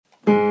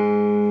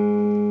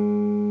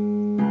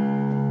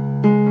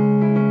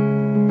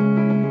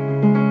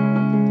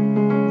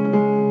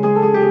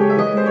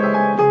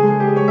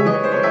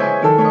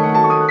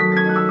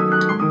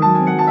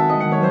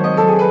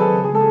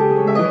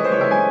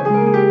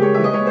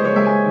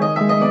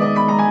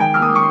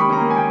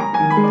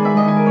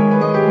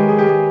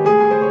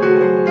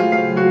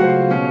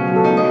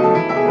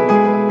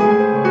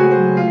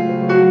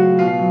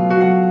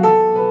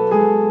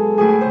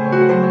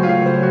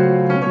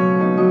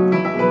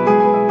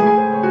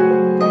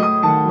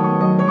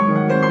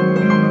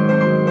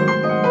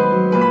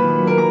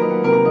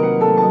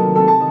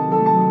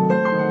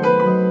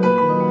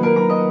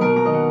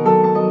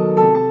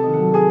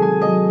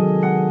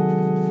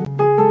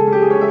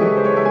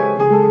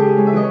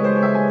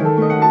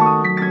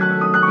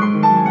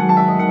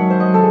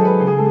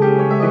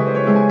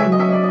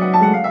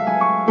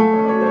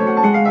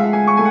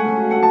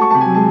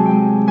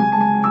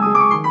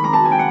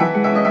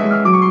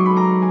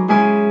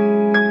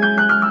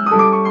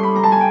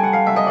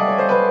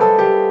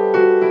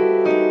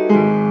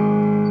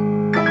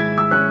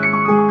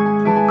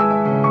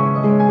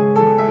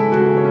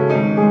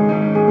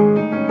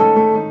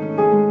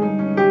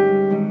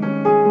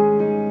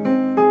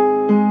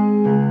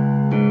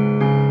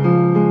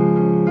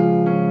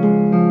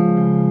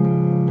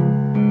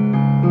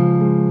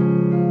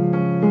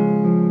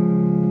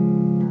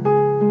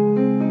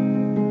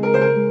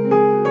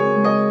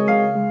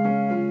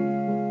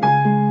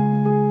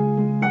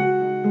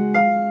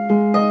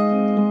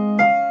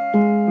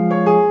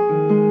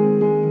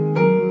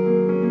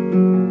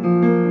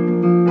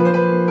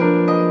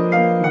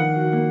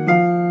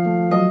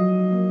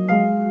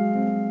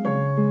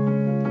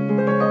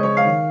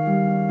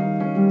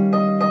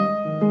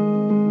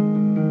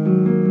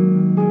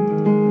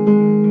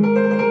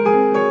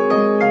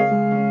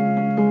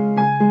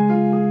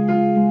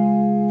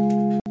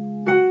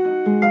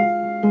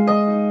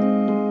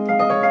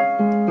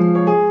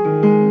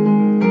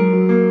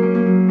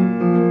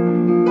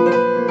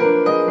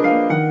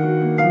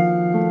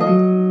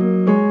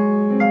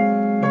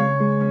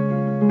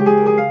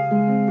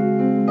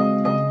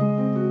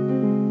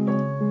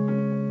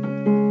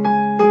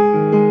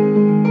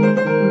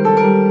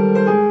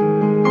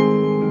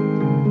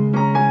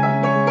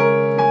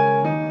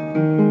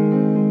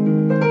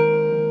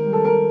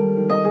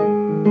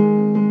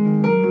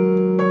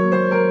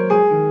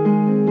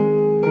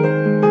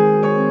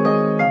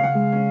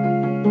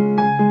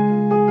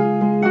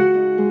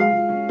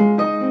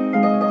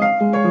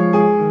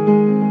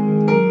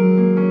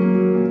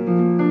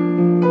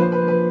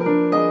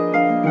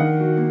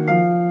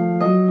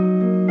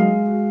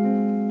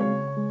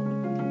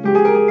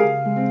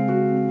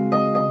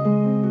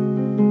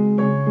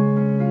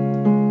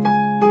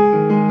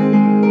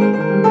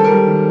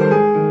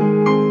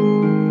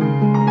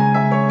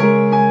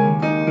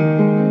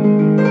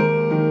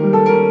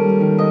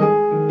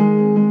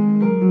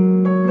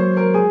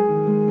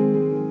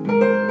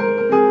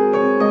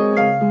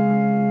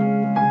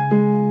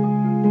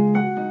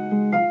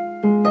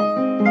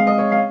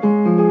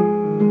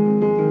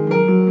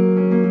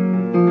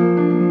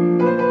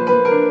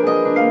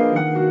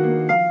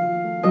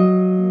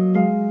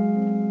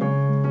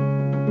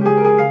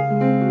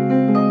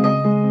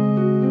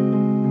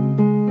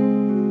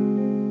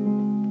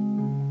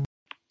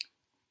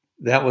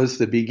That was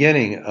the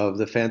beginning of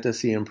the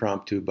Fantasy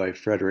Impromptu by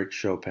Frédéric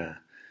Chopin.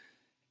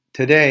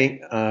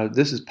 Today,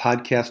 this is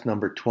podcast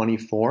number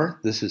 24.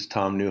 This is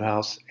Tom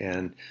Newhouse,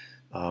 and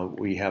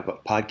we have a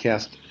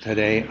podcast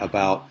today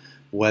about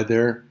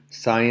whether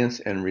science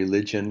and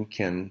religion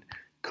can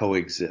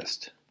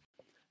coexist.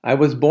 I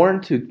was born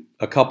to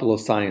a couple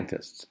of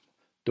scientists.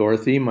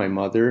 Dorothy, my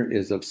mother,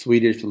 is of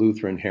Swedish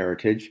Lutheran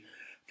heritage.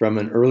 From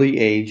an early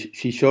age,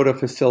 she showed a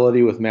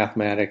facility with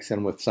mathematics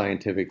and with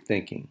scientific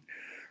thinking.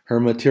 Her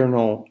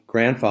maternal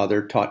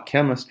grandfather taught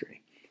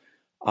chemistry.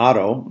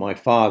 Otto, my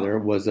father,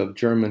 was of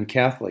German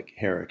Catholic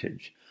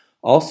heritage.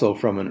 Also,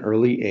 from an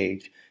early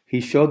age,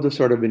 he showed the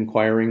sort of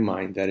inquiring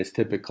mind that is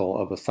typical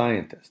of a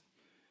scientist.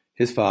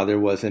 His father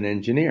was an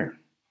engineer.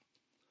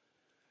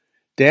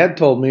 Dad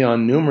told me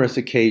on numerous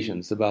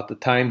occasions about the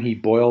time he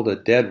boiled a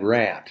dead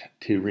rat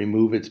to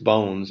remove its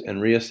bones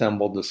and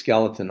reassembled the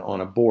skeleton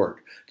on a board,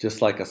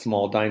 just like a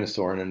small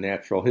dinosaur in a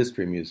natural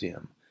history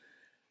museum.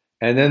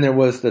 And then there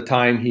was the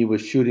time he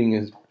was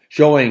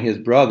showing his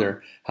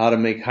brother how to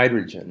make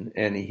hydrogen,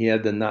 and he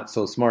had the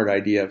not-so-smart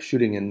idea of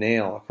shooting a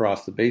nail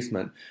across the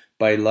basement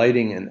by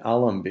lighting an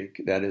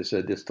alembic, that is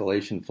a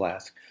distillation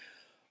flask,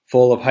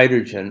 full of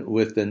hydrogen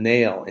with the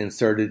nail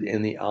inserted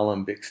in the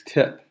alembic's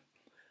tip.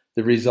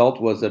 The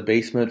result was a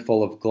basement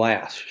full of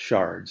glass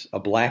shards, a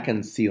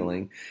blackened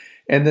ceiling,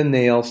 and the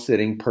nail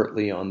sitting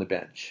pertly on the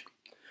bench.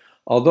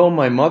 Although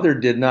my mother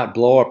did not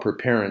blow up her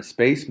parents'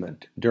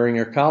 basement, during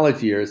her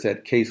college years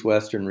at Case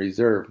Western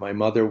Reserve, my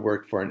mother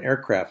worked for an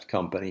aircraft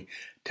company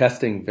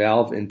testing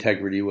valve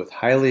integrity with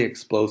highly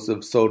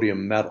explosive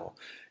sodium metal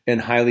and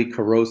highly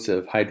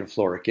corrosive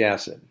hydrofluoric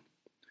acid.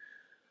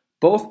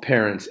 Both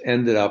parents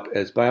ended up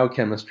as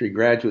biochemistry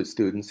graduate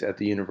students at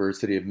the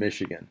University of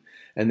Michigan,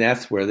 and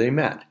that's where they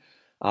met.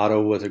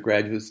 Otto was a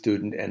graduate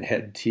student and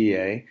head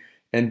TA,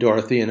 and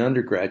Dorothy an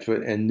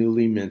undergraduate and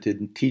newly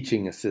minted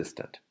teaching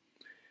assistant.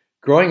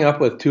 Growing up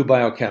with two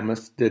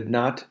biochemists did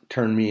not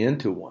turn me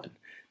into one.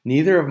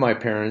 Neither of my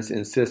parents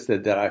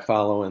insisted that I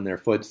follow in their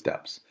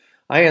footsteps.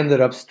 I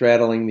ended up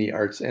straddling the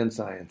arts and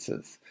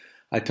sciences.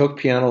 I took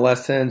piano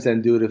lessons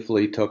and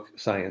dutifully took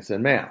science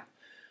and math.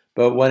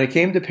 But when it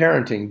came to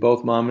parenting,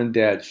 both mom and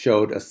dad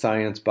showed a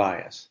science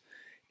bias.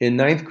 In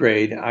ninth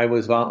grade, I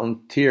was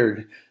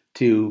volunteered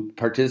to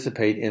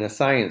participate in a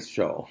science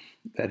show.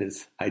 That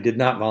is, I did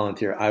not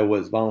volunteer, I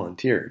was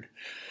volunteered.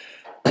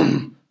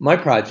 My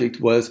project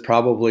was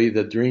probably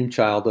the dream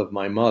child of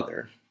my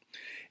mother.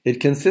 It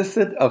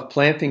consisted of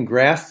planting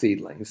grass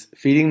seedlings,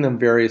 feeding them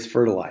various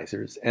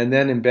fertilizers, and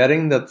then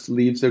embedding the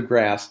leaves of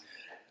grass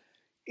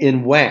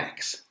in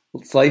wax,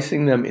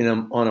 slicing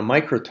them on a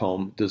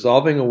microtome,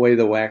 dissolving away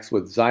the wax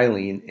with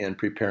xylene, and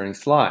preparing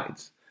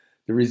slides.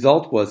 The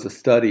result was a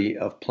study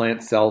of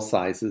plant cell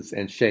sizes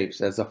and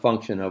shapes as a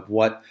function of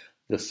what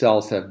the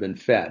cells have been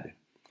fed.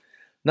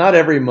 Not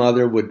every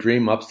mother would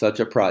dream up such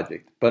a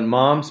project, but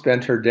Mom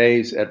spent her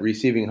days at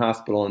Receiving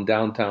Hospital in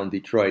downtown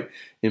Detroit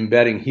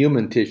embedding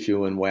human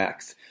tissue in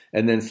wax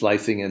and then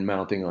slicing and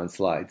mounting on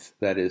slides.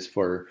 That is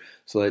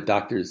so that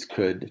doctors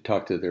could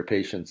talk to their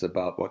patients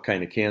about what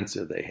kind of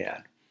cancer they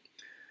had.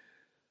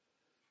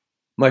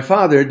 My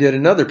father did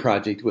another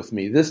project with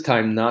me, this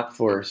time not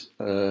for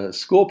a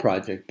school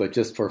project, but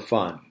just for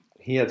fun.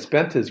 He had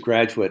spent his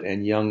graduate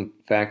and young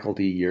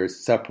faculty years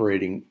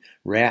separating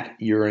rat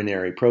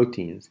urinary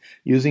proteins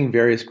using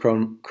various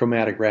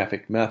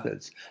chromatographic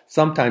methods,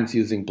 sometimes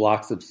using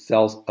blocks of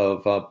cells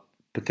of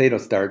potato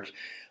starch,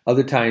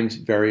 other times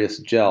various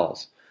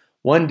gels.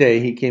 One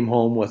day he came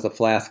home with a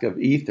flask of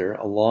ether,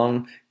 a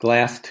long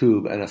glass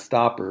tube, and a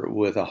stopper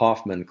with a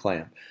Hoffman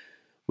clamp.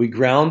 We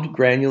ground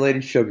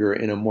granulated sugar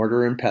in a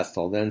mortar and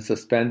pestle, then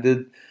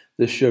suspended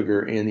the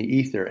sugar in the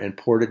ether and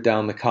poured it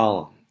down the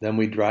column. Then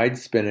we dried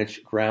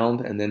spinach, ground,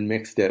 and then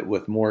mixed it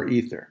with more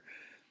ether.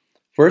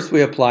 First,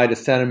 we applied a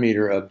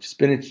centimeter of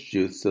spinach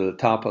juice to the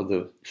top of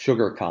the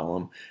sugar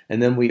column,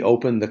 and then we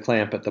opened the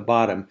clamp at the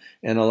bottom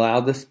and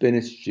allowed the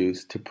spinach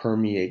juice to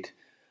permeate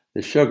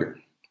the sugar,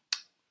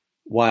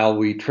 while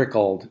we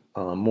trickled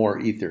more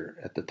ether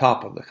at the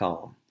top of the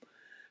column.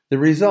 The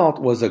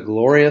result was a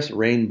glorious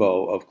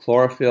rainbow of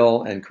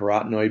chlorophyll and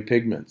carotenoid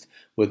pigments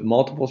with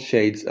multiple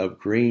shades of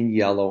green,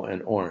 yellow,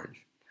 and orange.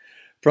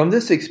 From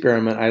this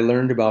experiment, I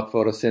learned about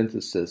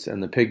photosynthesis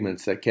and the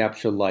pigments that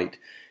capture light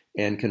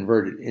and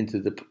convert it into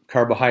the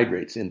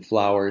carbohydrates in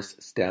flowers,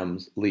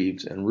 stems,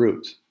 leaves, and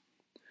roots.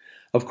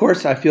 Of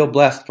course, I feel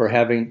blessed for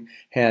having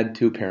had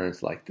two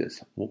parents like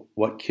this.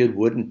 What kid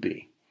wouldn't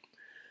be?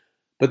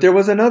 But there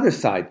was another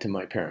side to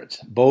my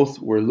parents. Both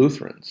were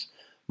Lutherans.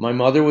 My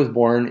mother was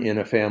born in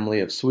a family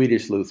of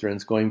Swedish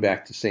Lutherans going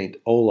back to St.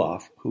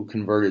 Olaf, who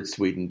converted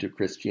Sweden to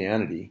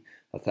Christianity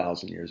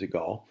 1,000 years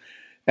ago,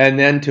 and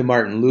then to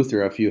Martin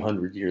Luther a few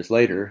hundred years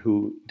later,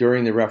 who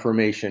during the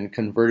Reformation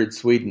converted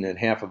Sweden and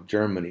half of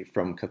Germany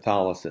from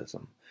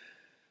Catholicism.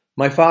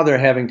 My father,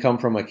 having come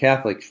from a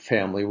Catholic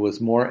family,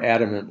 was more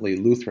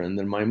adamantly Lutheran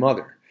than my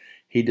mother.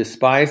 He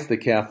despised the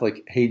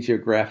Catholic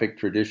hagiographic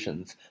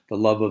traditions, the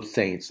love of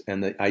saints,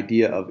 and the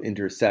idea of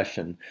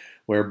intercession,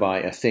 whereby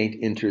a saint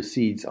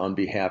intercedes on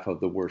behalf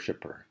of the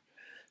worshiper.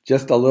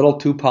 just a little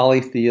too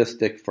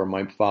polytheistic for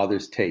my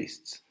father's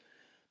tastes.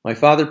 My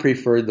father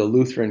preferred the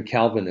Lutheran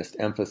Calvinist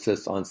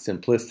emphasis on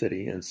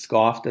simplicity and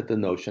scoffed at the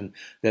notion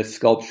that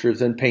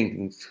sculptures and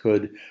paintings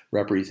could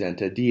represent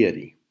a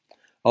deity.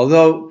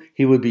 Although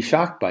he would be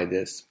shocked by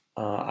this,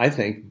 I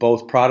think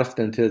both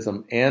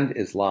Protestantism and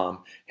Islam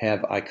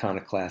have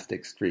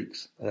iconoclastic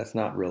streaks. That's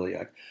not really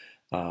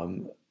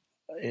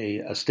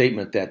a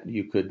statement that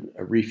you could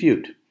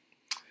refute.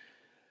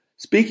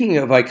 Speaking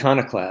of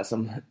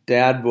iconoclasm,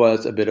 Dad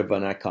was a bit of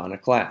an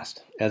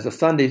iconoclast. As a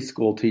Sunday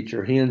school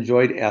teacher, he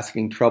enjoyed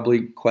asking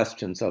troubling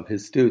questions of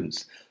his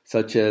students,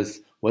 such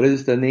as, what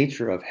is the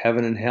nature of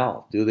heaven and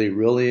hell? Do they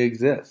really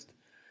exist?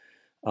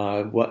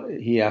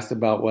 He asked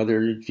about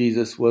whether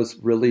Jesus was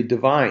really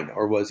divine,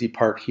 or was he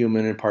part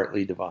human and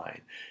partly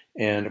divine?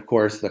 And of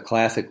course, the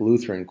classic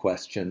Lutheran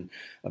question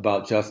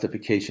about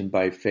justification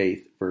by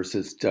faith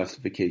versus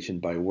justification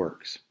by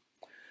works.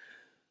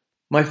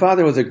 My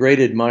father was a great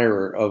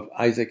admirer of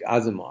Isaac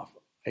Asimov,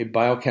 a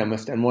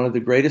biochemist and one of the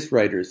greatest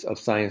writers of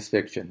science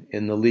fiction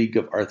in the League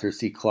of Arthur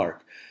C.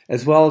 Clarke,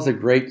 as well as a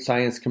great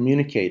science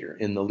communicator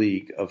in the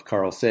League of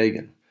Carl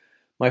Sagan.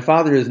 My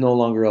father is no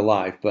longer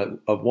alive, but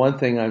of one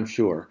thing I'm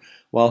sure.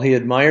 While he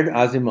admired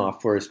Asimov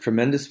for his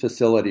tremendous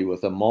facility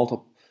with a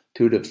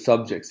multitude of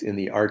subjects in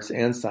the arts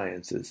and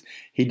sciences,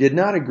 he did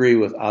not agree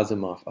with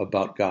Asimov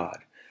about God.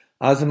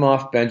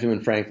 Asimov, Benjamin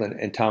Franklin,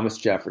 and Thomas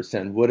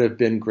Jefferson would have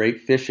been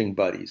great fishing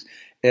buddies,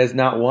 as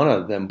not one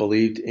of them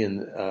believed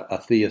in a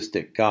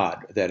theistic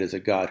God, that is, a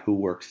God who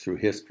works through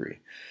history.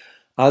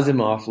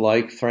 Asimov,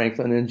 like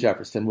Franklin and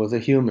Jefferson, was a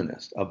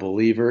humanist, a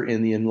believer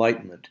in the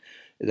Enlightenment,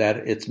 that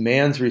it's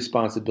man's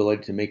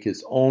responsibility to make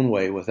his own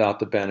way without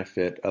the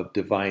benefit of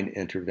divine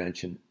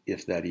intervention,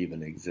 if that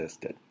even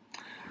existed.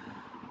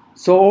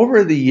 So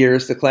over the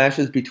years, the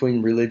clashes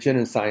between religion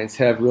and science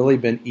have really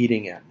been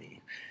eating at me.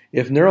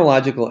 If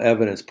neurological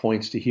evidence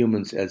points to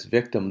humans as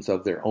victims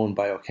of their own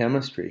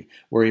biochemistry,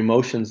 where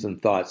emotions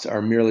and thoughts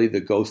are merely the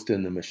ghost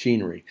in the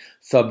machinery,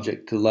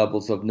 subject to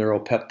levels of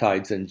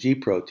neuropeptides and G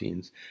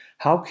proteins,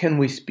 how can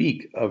we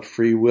speak of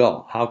free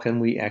will? How can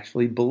we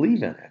actually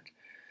believe in it?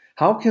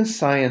 How can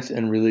science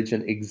and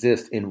religion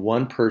exist in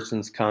one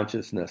person's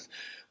consciousness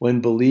when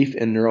belief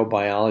in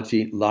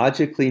neurobiology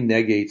logically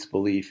negates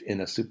belief in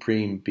a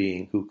supreme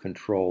being who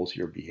controls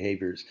your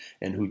behaviors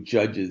and who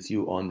judges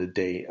you on the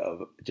day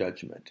of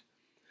judgment?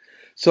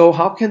 So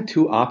how can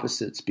two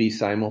opposites be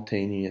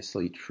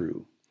simultaneously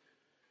true?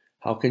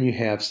 How can you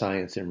have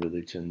science and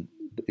religion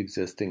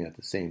existing at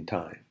the same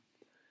time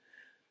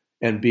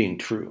and being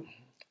true?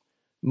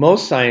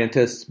 Most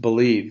scientists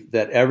believe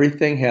that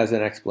everything has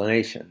an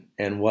explanation,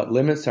 and what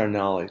limits our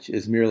knowledge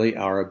is merely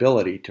our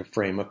ability to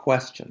frame a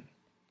question.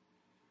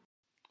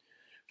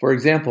 For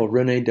example,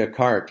 René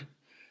Descartes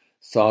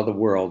saw the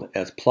world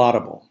as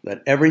plottable,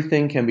 that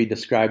everything can be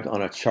described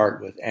on a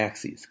chart with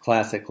axes,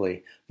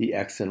 classically the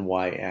x and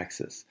y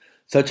axis.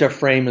 Such a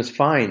frame is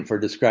fine for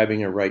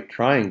describing a right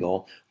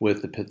triangle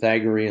with the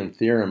Pythagorean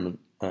theorem,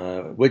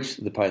 which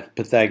the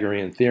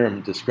Pythagorean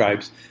theorem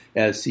describes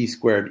as c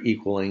squared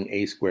equaling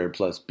a squared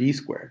plus b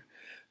squared.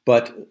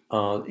 But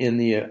in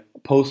the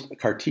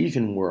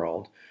post-Cartesian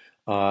world,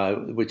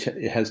 which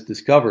has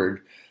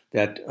discovered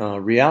that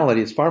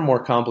reality is far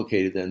more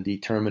complicated than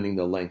determining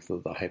the length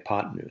of the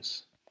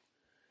hypotenuse.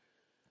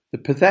 The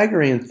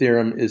Pythagorean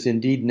theorem is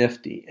indeed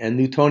nifty, and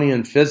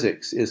Newtonian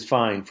physics is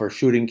fine for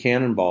shooting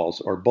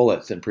cannonballs or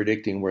bullets and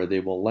predicting where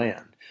they will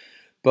land.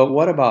 But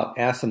what about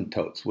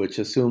asymptotes, which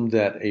assume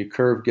that a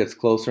curve gets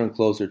closer and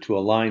closer to a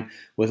line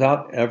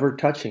without ever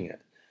touching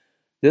it?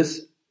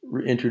 This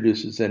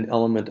introduces an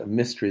element of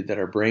mystery that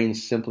our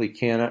brains simply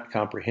cannot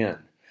comprehend.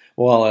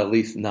 Well, at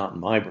least not in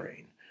my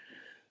brain.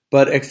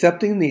 But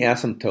accepting the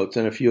asymptotes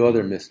and a few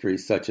other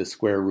mysteries, such as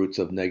square roots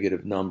of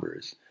negative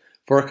numbers,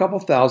 for a couple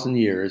thousand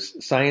years,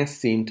 science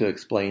seemed to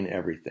explain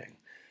everything.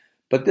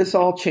 But this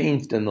all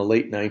changed in the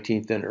late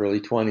 19th and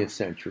early 20th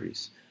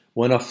centuries,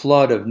 when a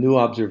flood of new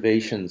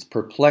observations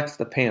perplexed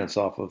the pants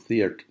off of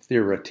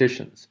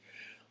theoreticians.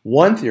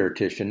 One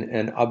theoretician,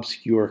 an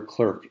obscure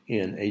clerk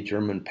in a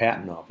German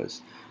patent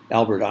office,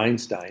 Albert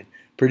Einstein,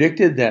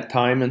 predicted that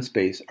time and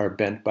space are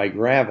bent by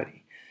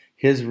gravity.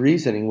 His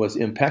reasoning was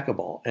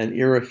impeccable and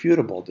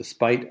irrefutable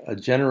despite a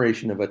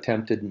generation of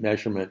attempted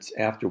measurements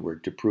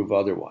afterward to prove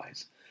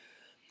otherwise.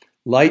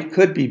 Light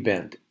could be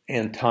bent,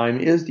 and time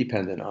is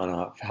dependent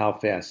on how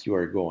fast you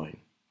are going.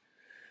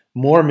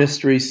 More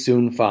mysteries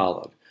soon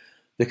followed.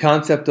 The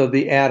concept of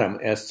the atom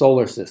as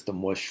solar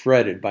system was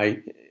shredded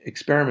by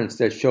experiments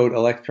that showed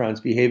electrons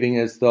behaving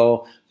as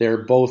though they're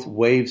both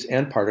waves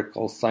and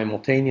particles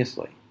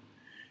simultaneously.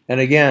 And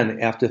again,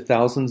 after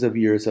thousands of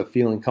years of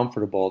feeling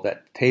comfortable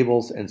that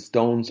tables and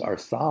stones are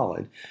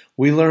solid,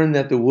 we learn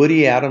that the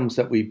woody atoms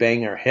that we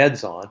bang our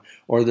heads on,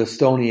 or the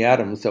stony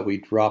atoms that we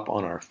drop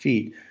on our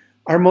feet,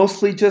 are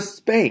mostly just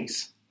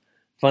space.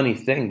 Funny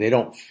thing, they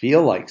don't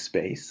feel like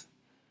space.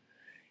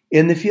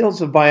 In the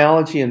fields of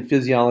biology and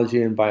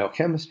physiology and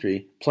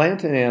biochemistry,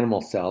 plant and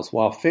animal cells,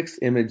 while fixed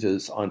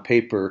images on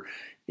paper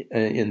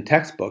in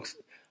textbooks,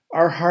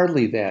 are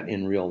hardly that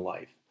in real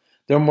life.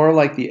 They're more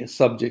like the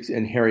subjects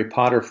in Harry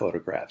Potter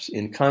photographs,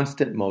 in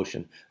constant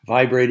motion,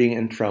 vibrating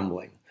and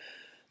trembling.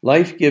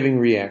 Life-giving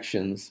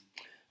reactions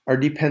are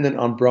dependent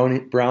on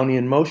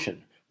Brownian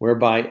motion,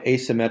 whereby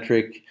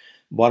asymmetric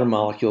water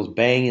molecules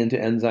bang into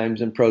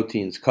enzymes and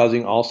proteins,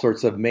 causing all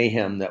sorts of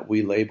mayhem that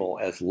we label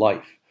as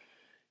life.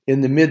 In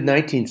the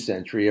mid-19th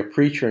century, a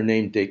preacher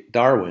named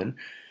Darwin,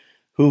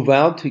 who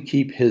vowed to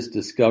keep his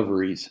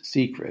discoveries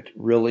secret,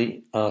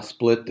 really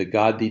split the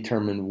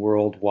God-determined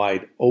world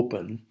wide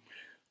open.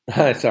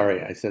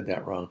 Sorry, I said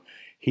that wrong.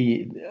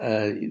 He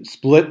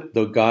split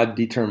the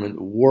God-determined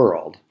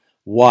world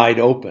wide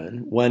open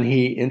when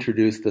he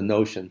introduced the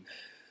notion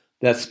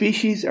that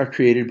species are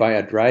created by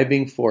a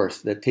driving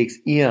force that takes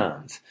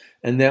eons,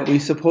 and that we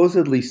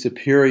supposedly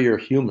superior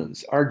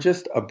humans are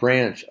just a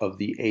branch of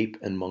the ape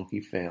and monkey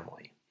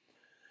family.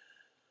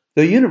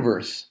 The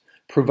universe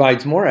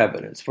provides more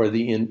evidence for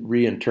the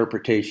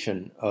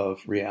reinterpretation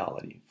of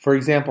reality. For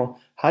example,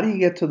 how do you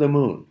get to the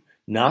moon?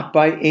 Not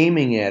by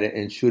aiming at it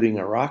and shooting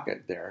a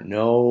rocket there.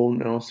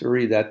 No,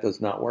 sirree, that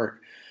does not work.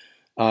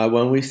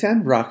 When we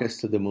send rockets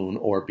to the moon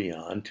or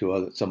beyond,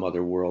 to some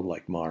other world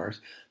like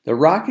Mars, the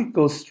rocket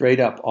goes straight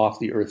up off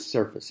the Earth's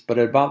surface, but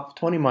at about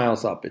 20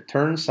 miles up, it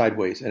turns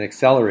sideways and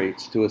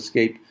accelerates to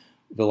escape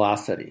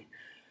velocity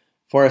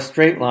for a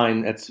straight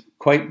line that's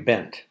quite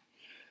bent.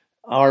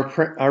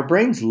 Our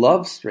brains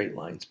love straight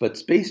lines, but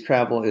space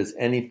travel is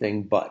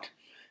anything but.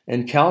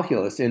 And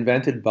calculus,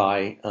 invented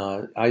by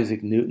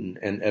Isaac Newton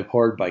and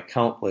abhorred by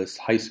countless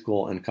high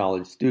school and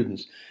college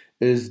students,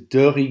 is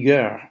de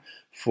rigueur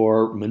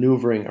for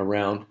maneuvering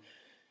around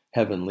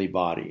heavenly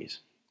bodies.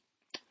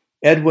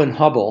 Edwin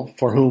Hubble,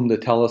 for whom the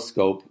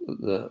telescope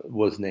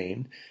was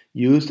named,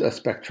 used a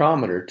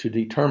spectrometer to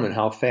determine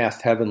how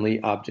fast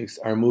heavenly objects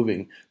are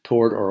moving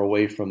toward or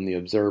away from the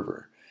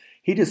observer.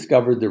 He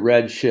discovered the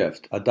red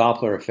shift, a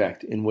Doppler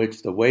effect in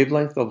which the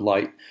wavelength of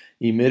light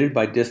emitted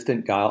by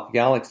distant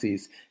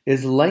galaxies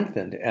is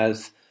lengthened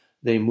as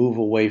they move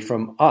away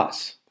from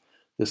us.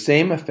 The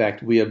same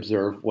effect we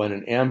observe when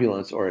an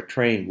ambulance or a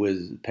train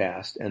whizzes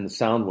past and the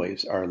sound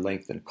waves are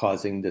lengthened,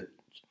 causing the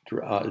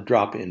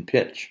drop in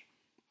pitch.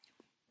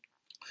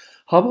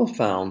 Hubble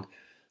found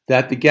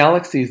that the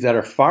galaxies that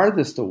are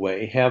farthest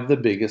away have the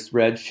biggest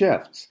red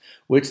shifts,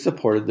 which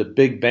supported the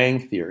Big Bang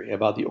theory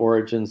about the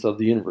origins of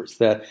the universe,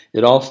 that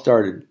it all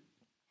started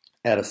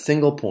at a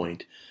single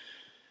point,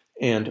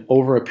 and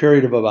over a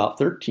period of about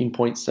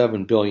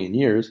 13.7 billion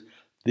years,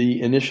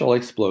 the initial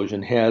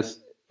explosion has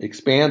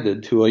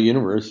expanded to a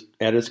universe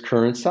at its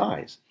current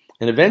size.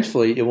 And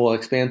eventually it will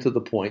expand to the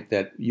point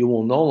that you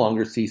will no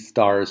longer see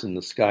stars in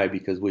the sky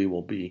because we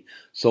will be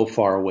so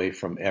far away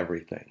from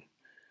everything.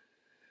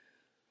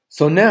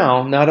 So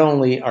now, not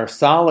only are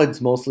solids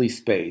mostly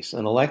space,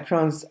 and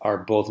electrons are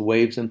both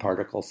waves and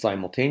particles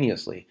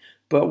simultaneously,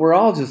 but we're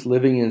all just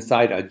living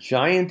inside a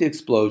giant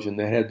explosion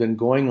that had been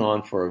going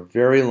on for a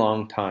very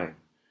long time.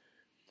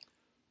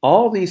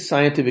 All these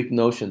scientific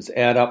notions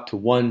add up to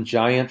one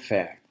giant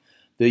fact.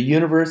 The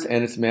universe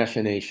and its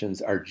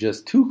machinations are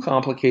just too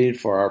complicated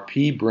for our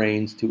pea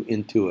brains to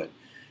intuit.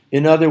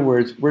 In other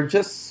words, we're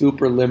just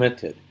super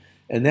limited.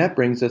 And that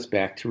brings us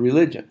back to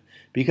religion.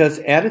 Because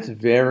at its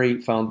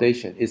very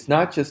foundation, it's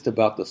not just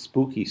about the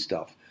spooky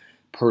stuff.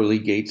 Pearly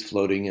gates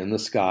floating in the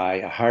sky,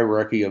 a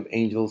hierarchy of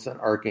angels and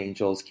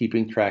archangels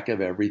keeping track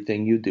of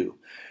everything you do.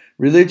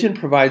 Religion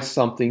provides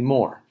something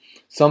more,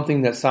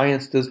 something that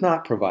science does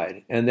not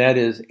provide, and that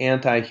is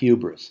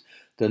anti-hubris,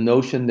 the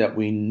notion that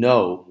we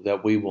know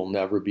that we will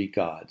never be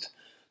gods.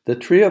 The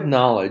tree of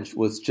knowledge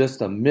was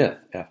just a myth,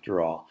 after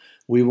all.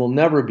 We will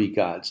never be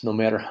gods, no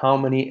matter how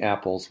many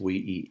apples we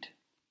eat.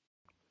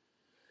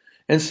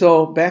 And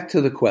so, back to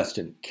the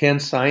question, can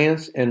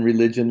science and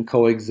religion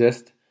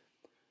coexist?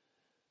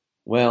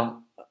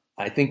 Well,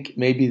 I think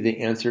maybe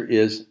the answer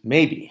is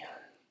maybe.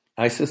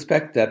 I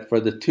suspect that for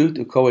the two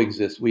to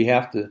coexist, we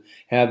have to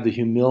have the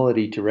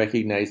humility to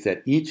recognize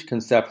that each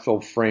conceptual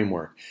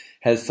framework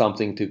has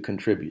something to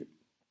contribute.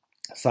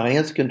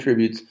 Science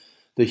contributes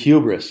the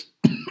hubris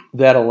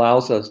that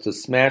allows us to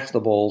smash the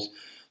bowls,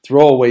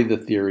 throw away the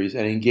theories,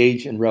 and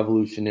engage in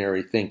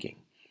revolutionary thinking.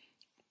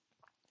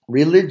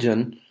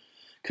 Religion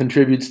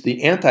contributes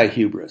the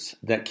anti-hubris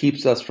that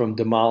keeps us from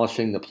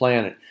demolishing the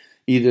planet,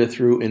 either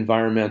through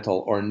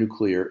environmental or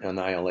nuclear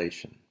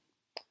annihilation.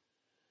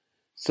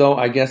 So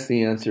I guess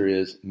the answer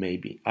is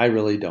maybe. I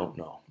really don't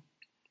know.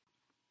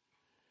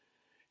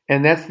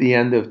 And that's the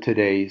end of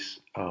today's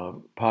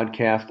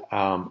podcast.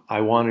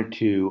 I wanted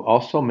to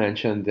also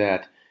mention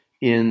that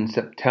in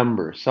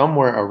September,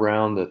 somewhere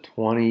around the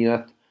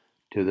 20th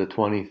to the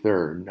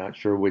 23rd, not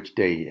sure which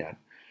day yet,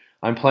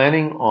 I'm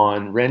planning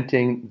on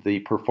renting the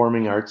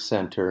Performing Arts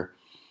Center,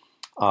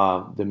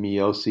 the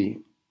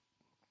Miosi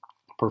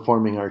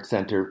Performing Arts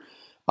Center,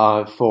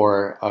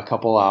 for a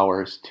couple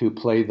hours to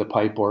play the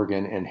pipe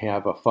organ and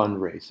have a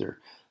fundraiser.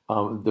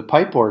 The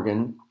pipe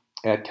organ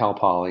at Cal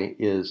Poly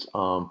is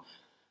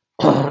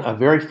a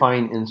very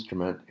fine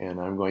instrument,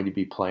 and I'm going to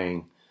be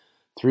playing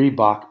 3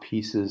 Bach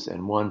pieces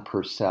and 1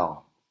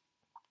 Purcell.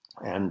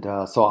 And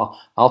so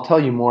I'll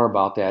tell you more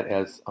about that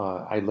as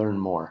I learn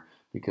more.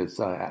 because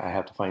I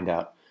have to find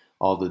out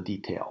all the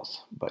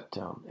details. But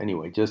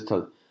anyway, just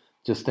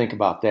think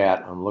about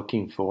that. I'm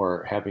looking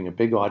for having a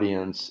big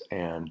audience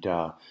and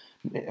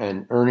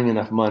earning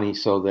enough money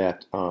so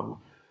that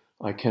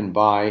I can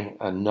buy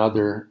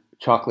another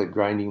chocolate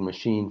grinding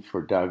machine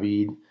for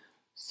David,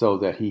 so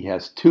that he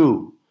has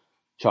two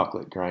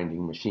chocolate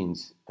grinding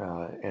machines,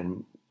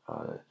 and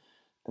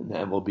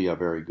that will be a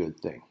very good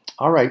thing.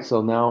 All right,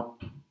 so now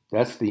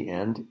that's the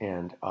end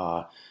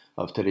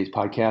of today's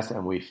podcast,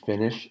 and we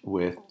finish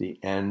with the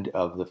end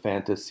of the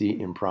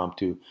Fantasy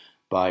Impromptu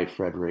by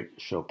Frédéric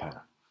Chopin.